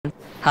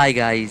Hi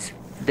guys,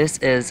 this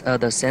is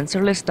the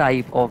sensorless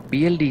type of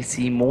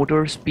BLDC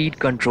motor speed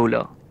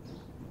controller.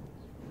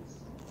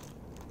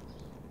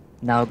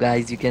 Now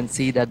guys, you can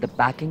see that the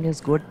packing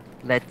is good.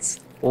 Let's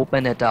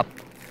open it up.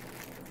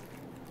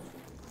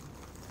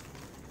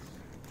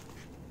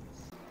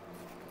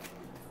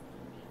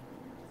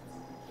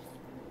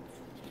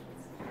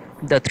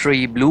 The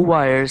three blue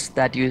wires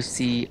that you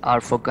see are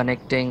for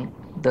connecting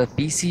the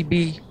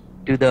PCB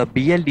to the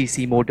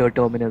BLDC motor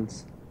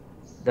terminals.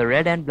 The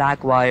red and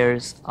black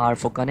wires are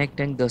for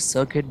connecting the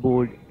circuit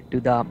board to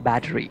the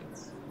battery.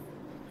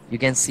 You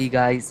can see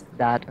guys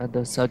that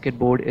the circuit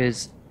board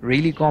is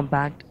really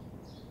compact,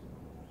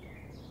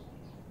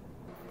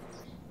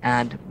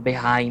 and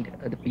behind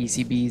the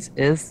PCBs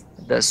is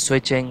the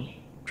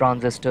switching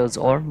transistors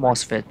or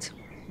MOSFETs,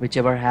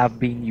 whichever have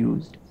been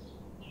used.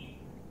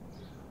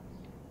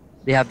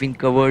 They have been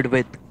covered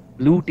with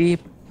blue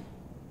tape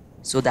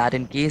so that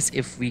in case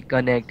if we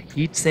connect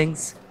heat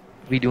sinks,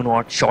 we do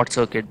not short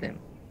circuit them.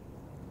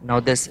 Now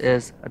this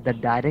is the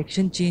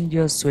direction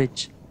changer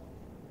switch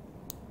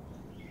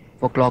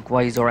for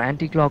clockwise or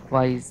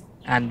anti-clockwise,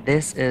 and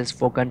this is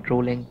for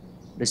controlling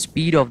the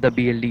speed of the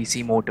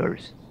BLDC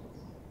motors.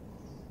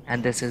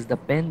 And this is the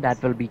pin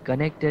that will be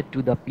connected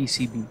to the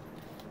PCB.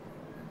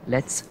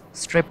 Let's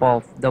strip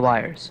off the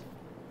wires.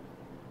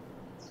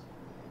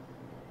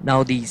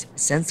 Now these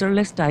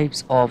sensorless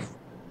types of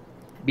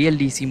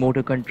BLDC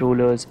motor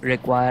controllers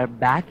require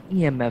back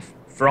EMF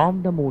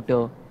from the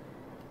motor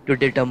to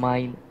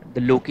determine the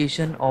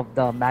location of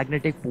the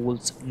magnetic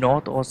poles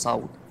north or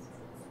south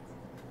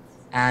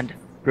and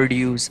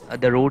produce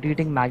the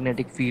rotating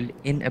magnetic field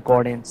in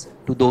accordance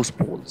to those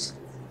poles.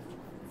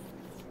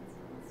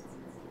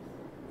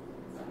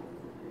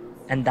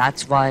 And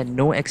that's why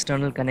no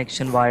external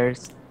connection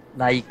wires,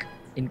 like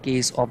in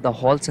case of the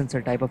Hall sensor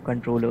type of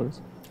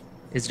controllers,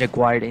 is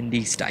required in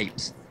these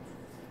types.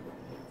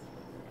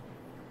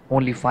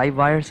 Only 5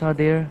 wires are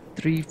there,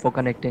 3 for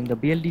connecting the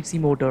BLDC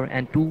motor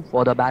and 2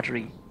 for the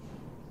battery.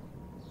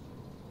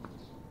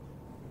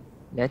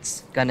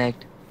 Let's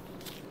connect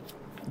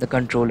the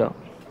controller.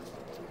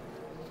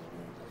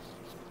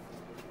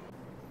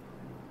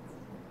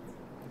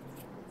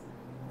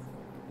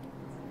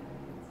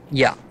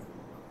 Yeah.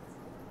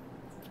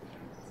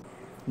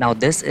 Now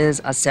this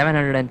is a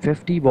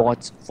 750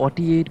 watts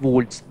 48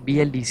 volts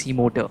BLDC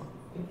motor.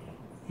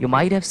 You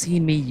might have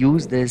seen me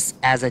use this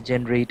as a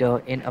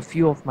generator in a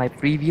few of my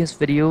previous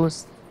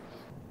videos,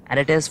 and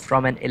it is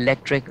from an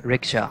electric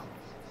rickshaw.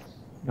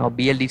 Now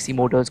BLDC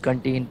motors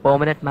contain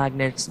permanent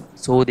magnets,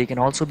 so they can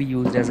also be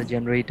used as a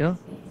generator,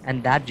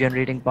 and that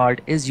generating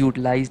part is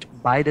utilized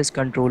by this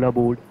controller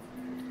board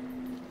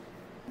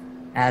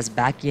as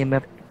back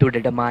EMF to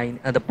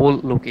determine the pole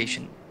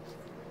location.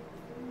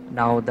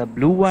 Now the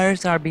blue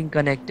wires are being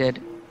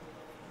connected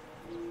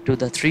to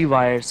the 3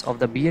 wires of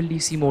the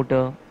BLDC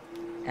motor,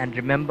 and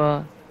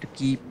remember to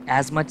keep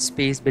as much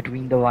space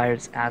between the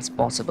wires as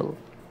possible.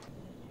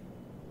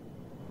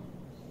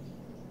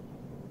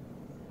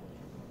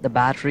 The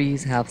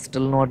batteries have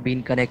still not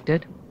been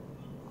connected.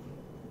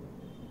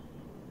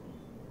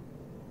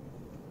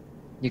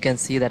 You can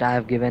see that I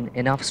have given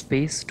enough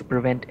space to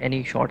prevent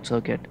any short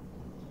circuit.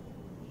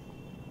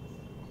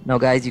 Now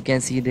guys, you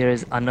can see there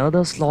is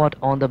another slot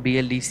on the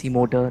BLDC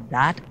motor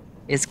that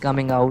is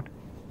coming out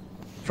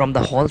from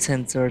the Hall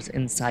sensors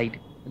inside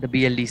the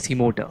BLDC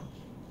motor.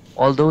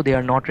 Although they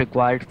are not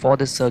required for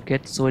the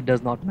circuit, so it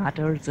does not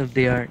matter if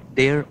they are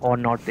there or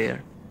not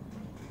there.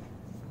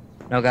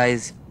 Now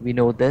guys, we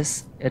know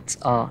this, it's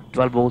a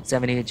 12 volt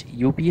 7H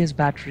UPS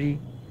battery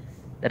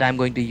that I'm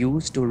going to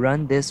use to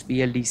run this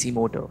BLDC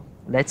motor.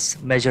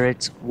 Let's measure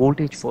its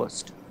voltage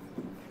first.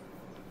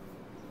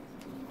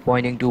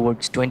 Pointing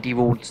towards 20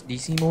 volts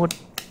DC mode,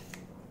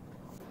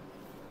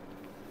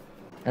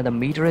 and the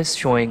meter is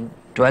showing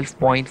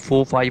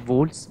 12.45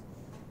 volts,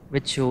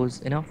 which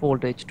shows enough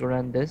voltage to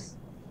run this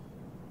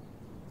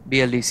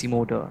BLDC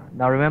motor.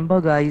 Now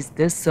remember guys,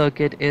 this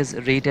circuit is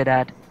rated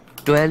at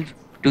 12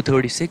 to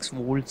 36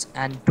 volts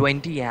and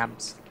 20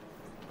 amps,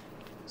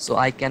 so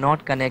I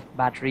cannot connect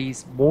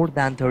batteries more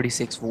than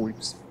 36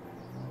 volts.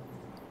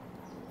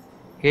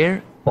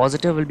 Here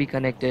positive will be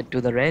connected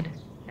to the red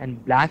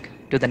and black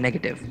to the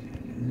negative.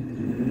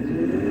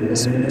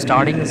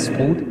 Starting is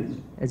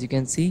smooth, as you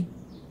can see.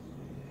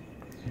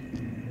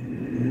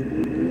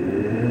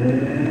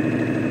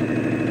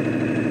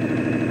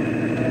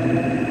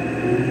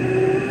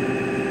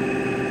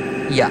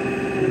 Yeah.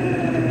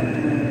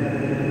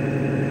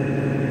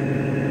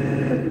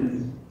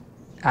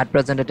 At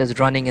present it is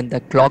running in the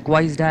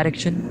clockwise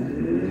direction.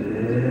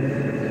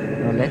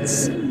 Now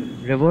let's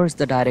reverse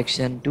the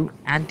direction to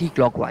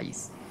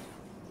anti-clockwise.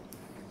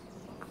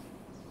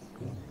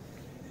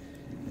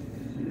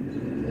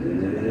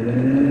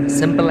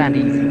 Simple and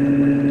easy.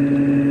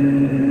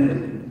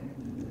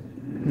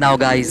 Now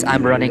guys,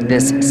 I'm running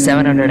this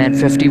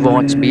 750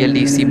 watts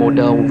BLDC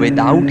motor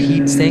without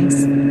heat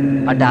sinks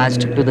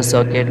attached to the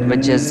circuit,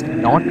 which is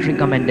not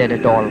recommended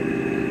at all.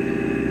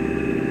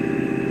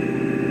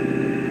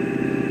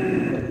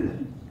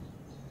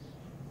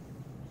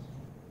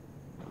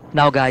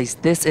 Now guys,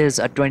 this is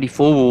a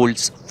 24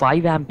 volts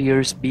 5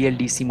 amperes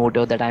BLDC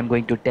motor that I'm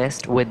going to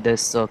test with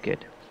this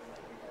circuit.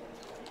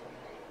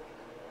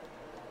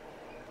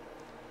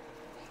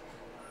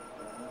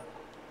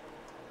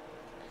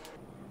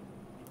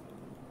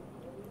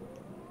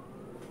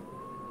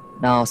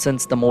 Now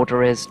since the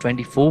motor is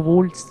 24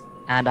 volts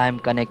and I'm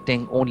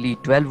connecting only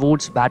 12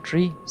 volts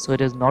battery, so it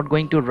is not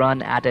going to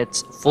run at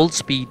its full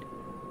speed,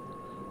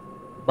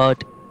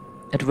 but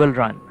it will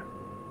run.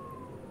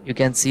 You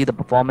can see the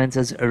performance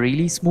is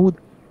really smooth.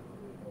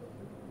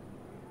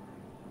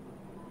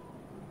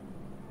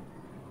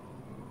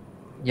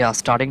 Yeah,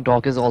 starting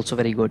torque is also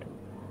very good.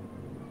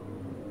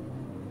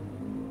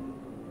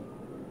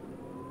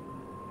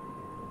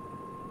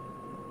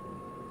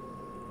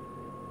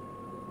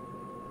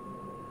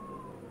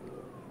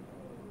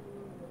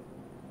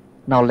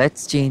 Now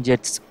let's change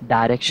its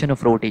direction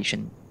of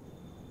rotation.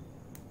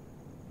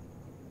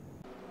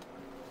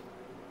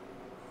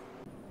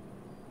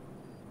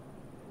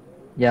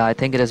 Yeah, I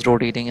think it is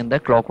rotating in the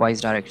clockwise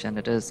direction.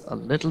 It is a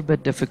little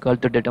bit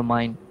difficult to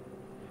determine,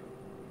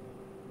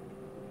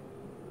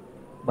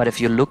 but if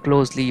you look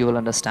closely you will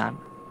understand.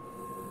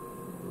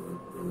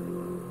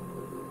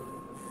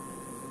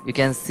 You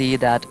can see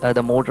that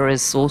the motor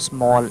is so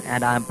small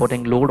and I am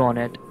putting load on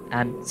it,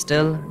 and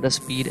still the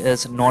speed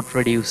is not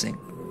reducing.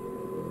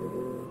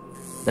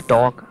 The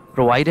torque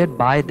provided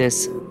by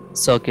this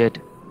circuit,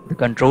 the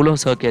controller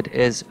circuit,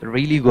 is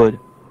really good.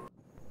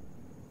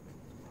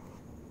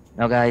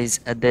 Now guys,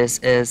 this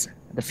is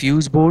the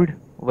fuse board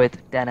with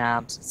 10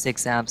 amps,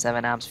 6 amps,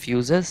 7 amps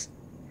fuses,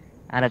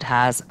 and it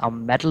has a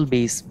metal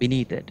base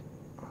beneath it,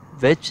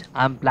 which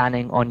I'm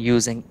planning on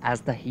using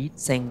as the heat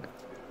sink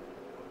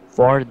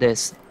for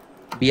this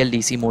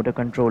BLDC motor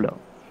controller.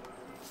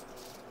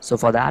 So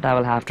for that I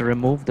will have to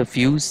remove the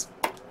fuse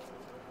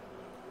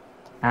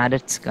and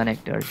its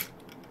connectors.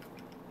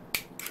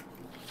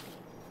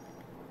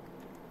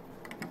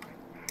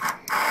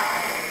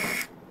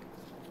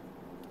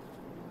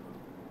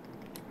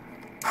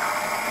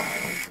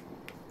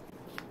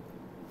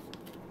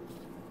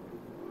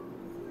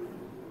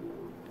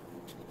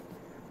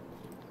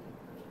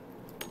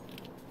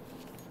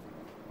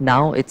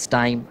 Now it's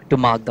time to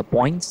mark the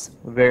points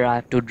where I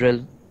have to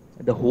drill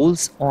the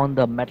holes on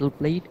the metal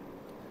plate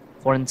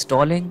for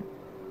installing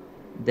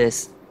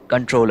this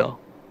controller.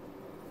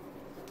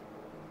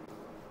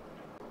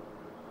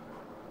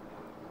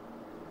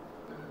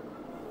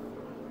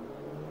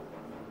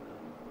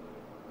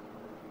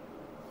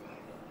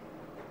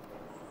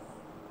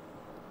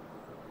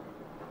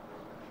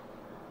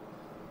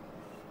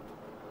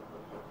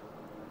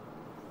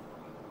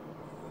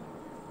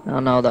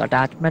 Now the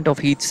attachment of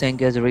heat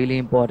sink is really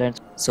important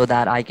so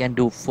that I can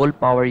do full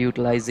power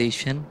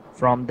utilization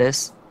from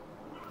this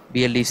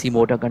BLDC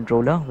motor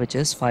controller, which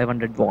is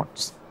 500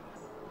 watts,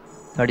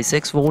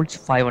 36 volts,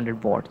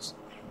 500 watts.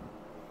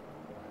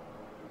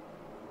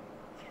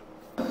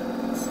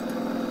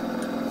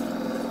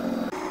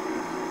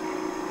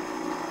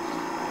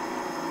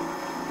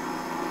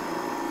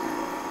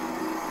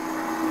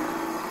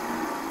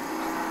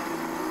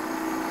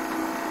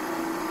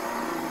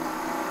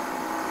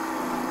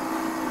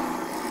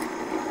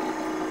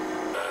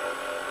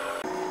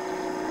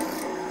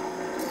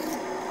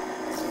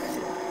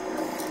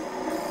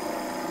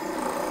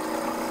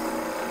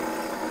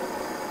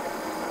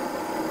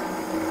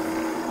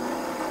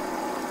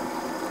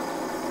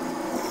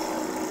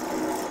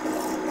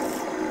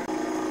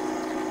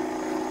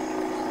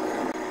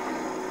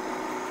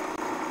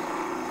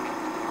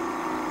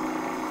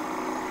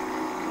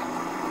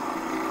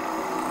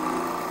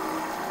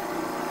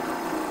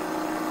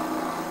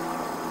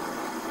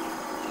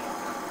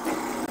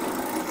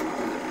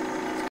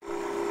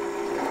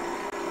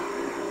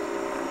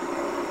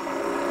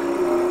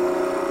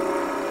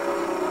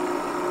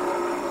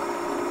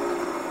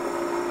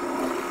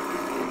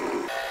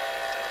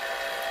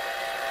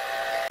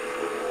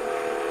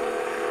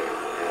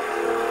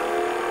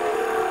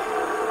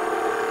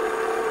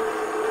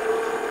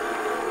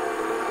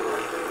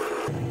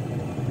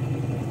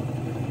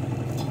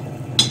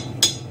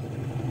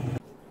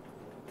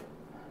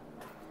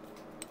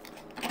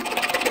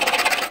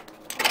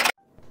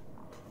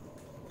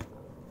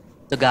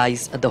 So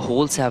guys, the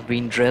holes have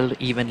been drilled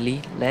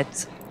evenly.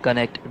 Let's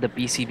connect the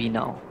PCB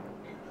now.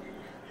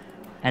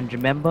 And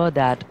remember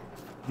that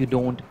you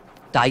don't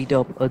tight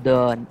up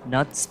the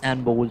nuts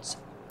and bolts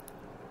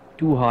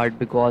too hard,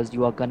 because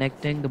you are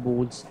connecting the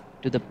bolts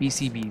to the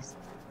PCBs,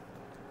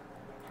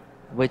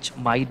 which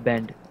might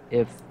bend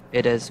if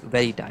it is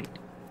very tight.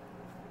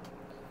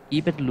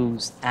 Keep it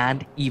loose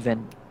and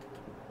even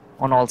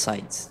on all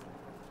sides.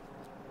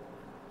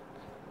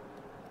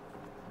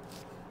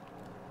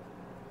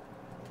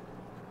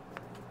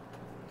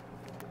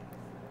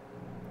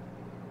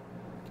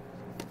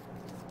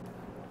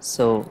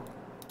 So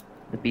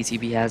the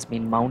PCB has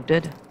been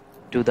mounted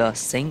to the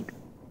sink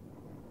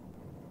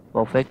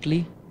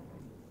perfectly.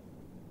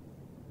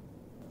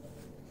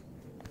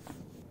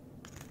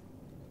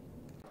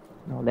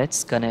 Now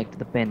let's connect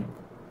the pin.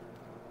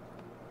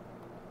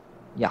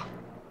 Yeah.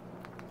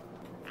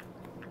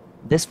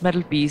 this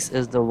metal piece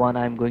is the one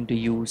I'm going to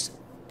use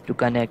to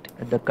connect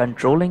the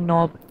controlling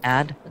knob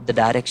and the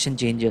direction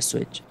changer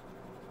switch.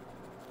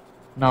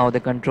 Now the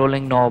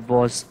controlling knob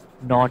was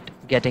not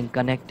getting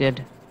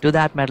connected to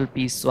that metal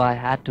piece, so I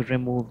had to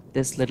remove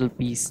this little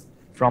piece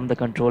from the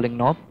controlling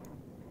knob,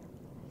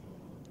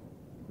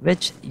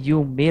 which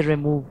you may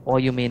remove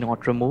or you may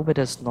not remove. It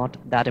is not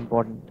that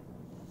important.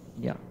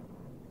 Yeah.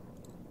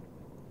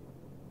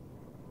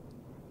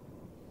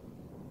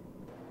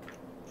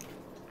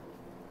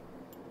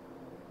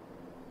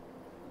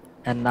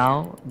 And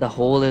now the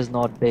hole is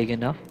not big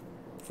enough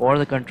for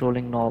the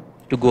controlling knob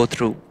to go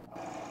through.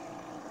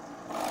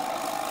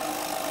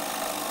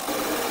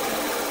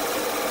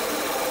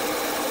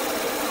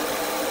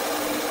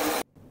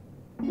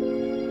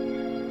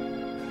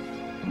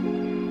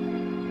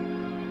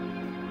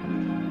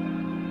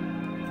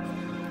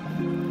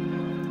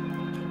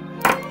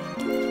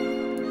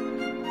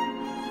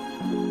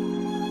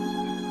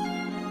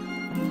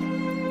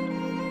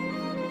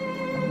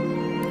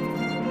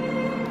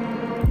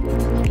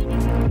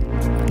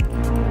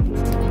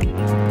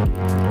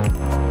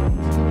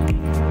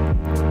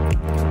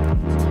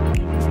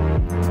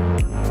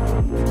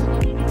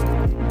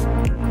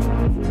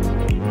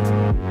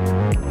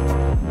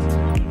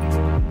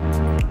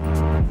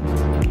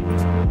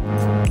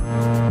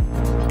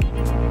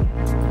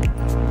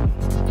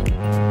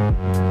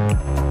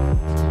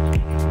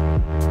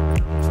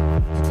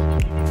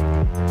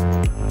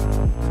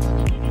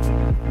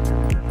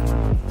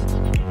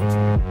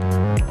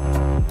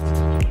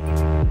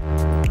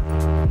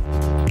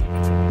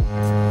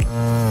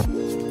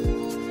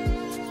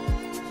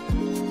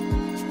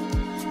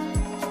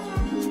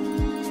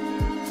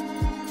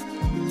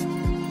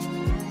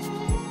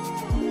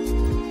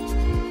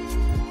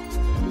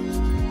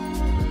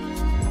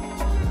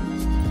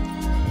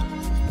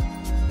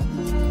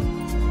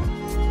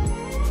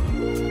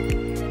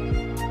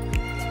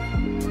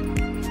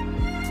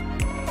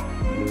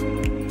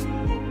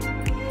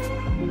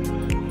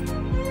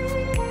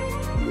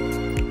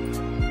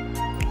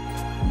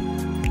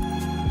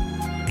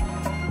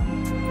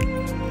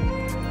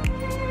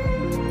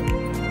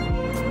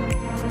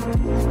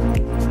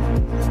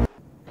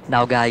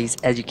 Now guys,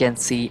 as you can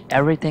see,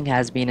 everything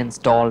has been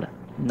installed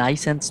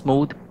nice and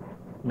smooth.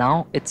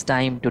 Now it's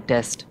time to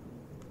test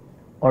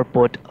or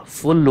put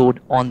full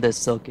load on this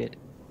circuit,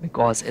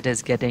 because it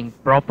is getting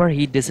proper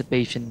heat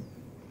dissipation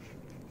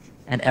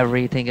and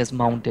everything is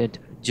mounted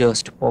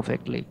just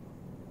perfectly.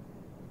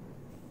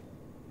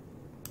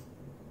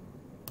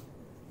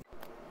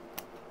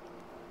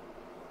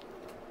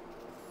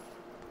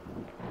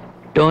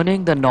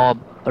 Turning the knob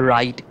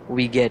right,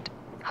 we get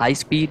high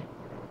speed,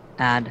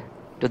 and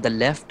to the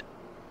left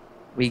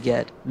we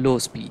get low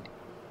speed.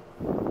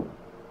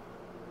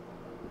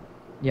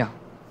 Yeah.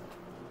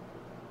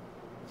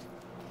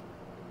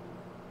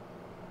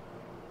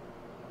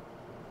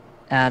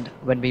 And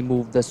when we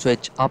move the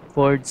switch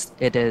upwards,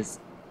 it is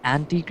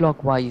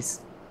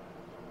anti-clockwise,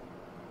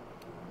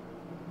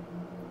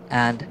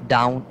 and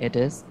down it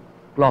is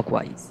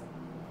clockwise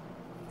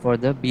for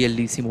the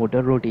BLDC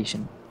motor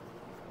rotation.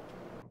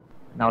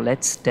 Now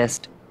let's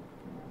test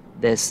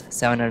this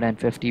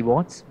 750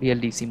 watts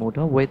BLDC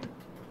motor with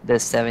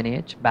this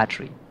 7Ah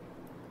battery.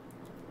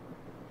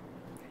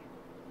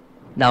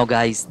 Now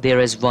guys, there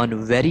is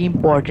one very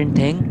important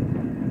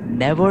thing.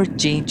 Never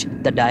change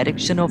the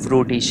direction of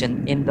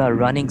rotation in the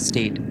running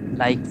state,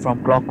 like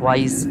from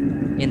clockwise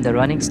in the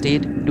running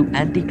state to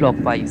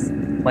anti-clockwise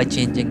by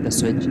changing the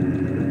switch.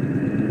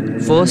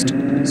 First,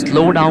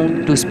 slow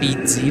down to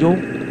speed 0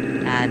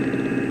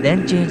 and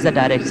then change the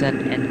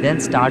direction and then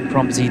start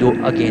from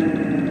 0 again.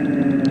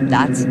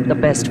 That's the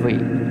best way.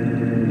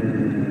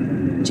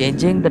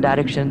 Changing the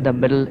direction in the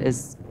middle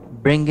is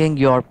bringing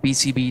your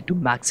PCB to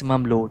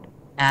maximum load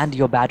and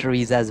your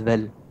batteries as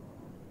well.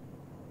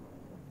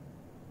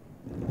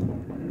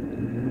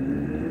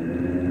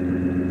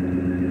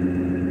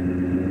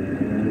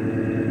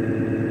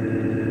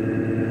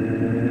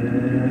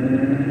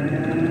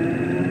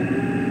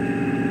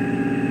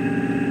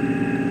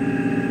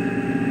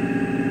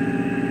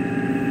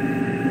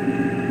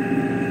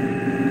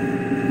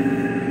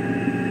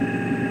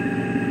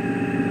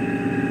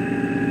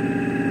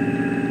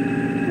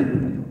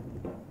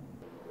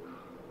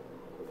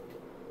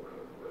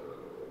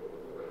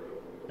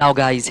 Now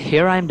guys,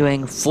 here I am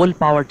doing full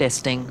power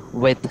testing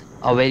with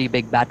a very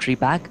big battery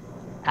pack.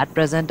 At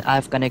present I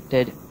have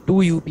connected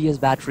two UPS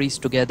batteries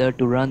together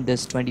to run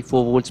this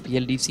 24 volts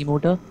BLDC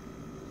motor.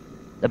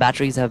 The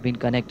batteries have been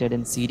connected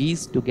in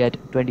series to get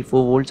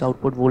 24 volts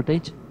output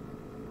voltage.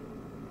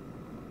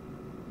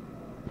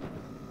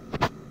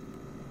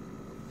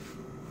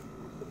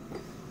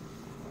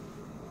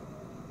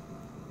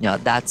 Yeah,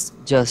 that's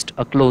just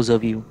a closer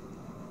view.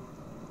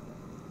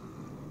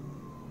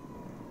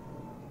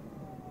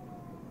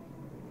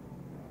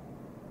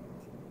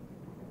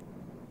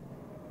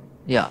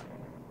 Yeah,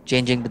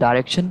 changing the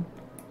direction.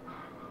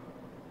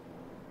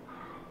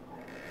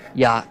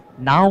 Yeah,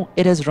 now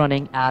it is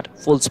running at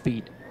full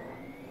speed.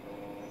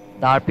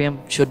 The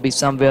RPM should be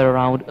somewhere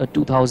around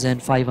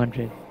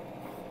 2500.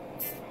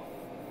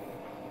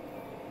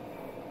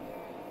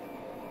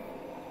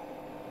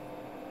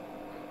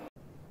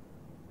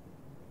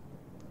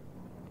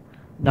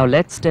 Now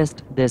let's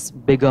test this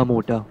bigger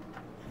motor.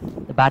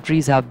 The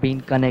batteries have been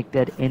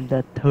connected in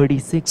the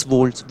 36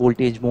 volts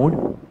voltage mode,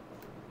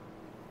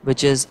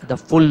 which is the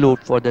full load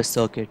for this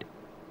circuit.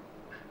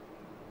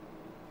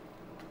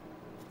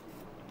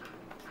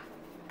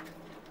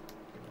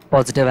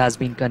 Positive has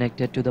been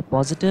connected to the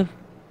positive.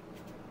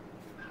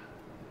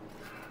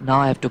 Now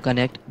I have to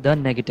connect the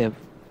negative.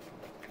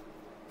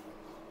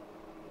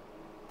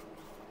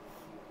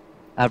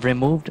 I've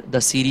removed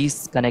the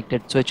series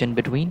connected switch in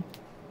between.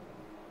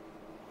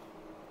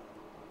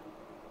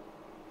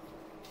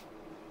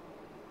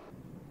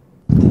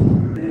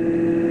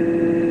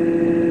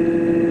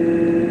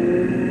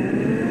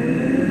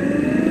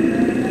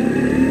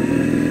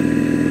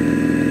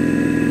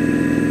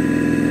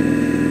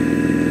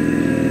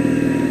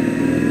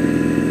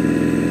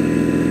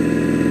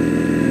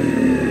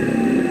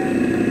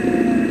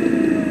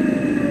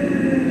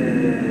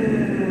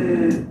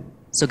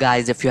 So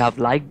guys, if you have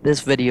liked this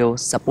video,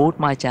 support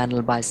my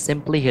channel by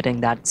simply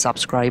hitting that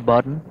subscribe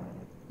button.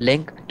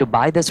 Link to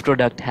buy this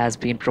product has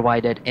been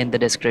provided in the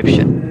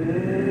description.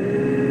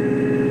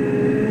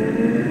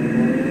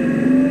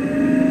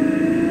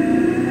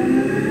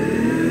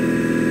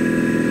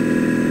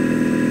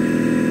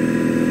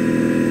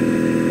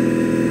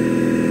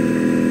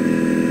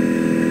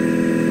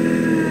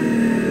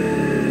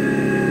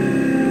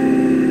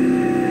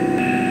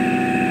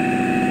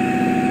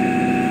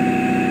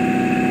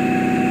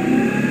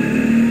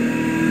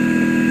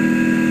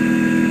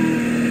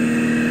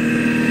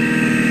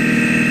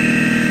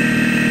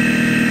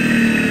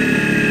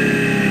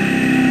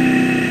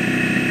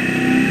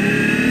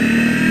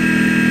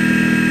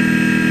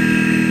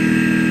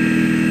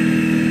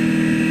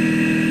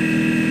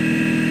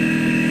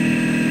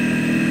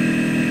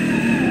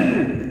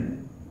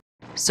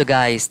 So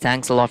guys,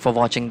 thanks a lot for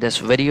watching this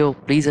video.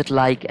 Please hit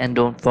like and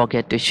don't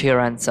forget to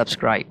share and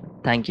subscribe.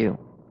 Thank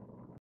you.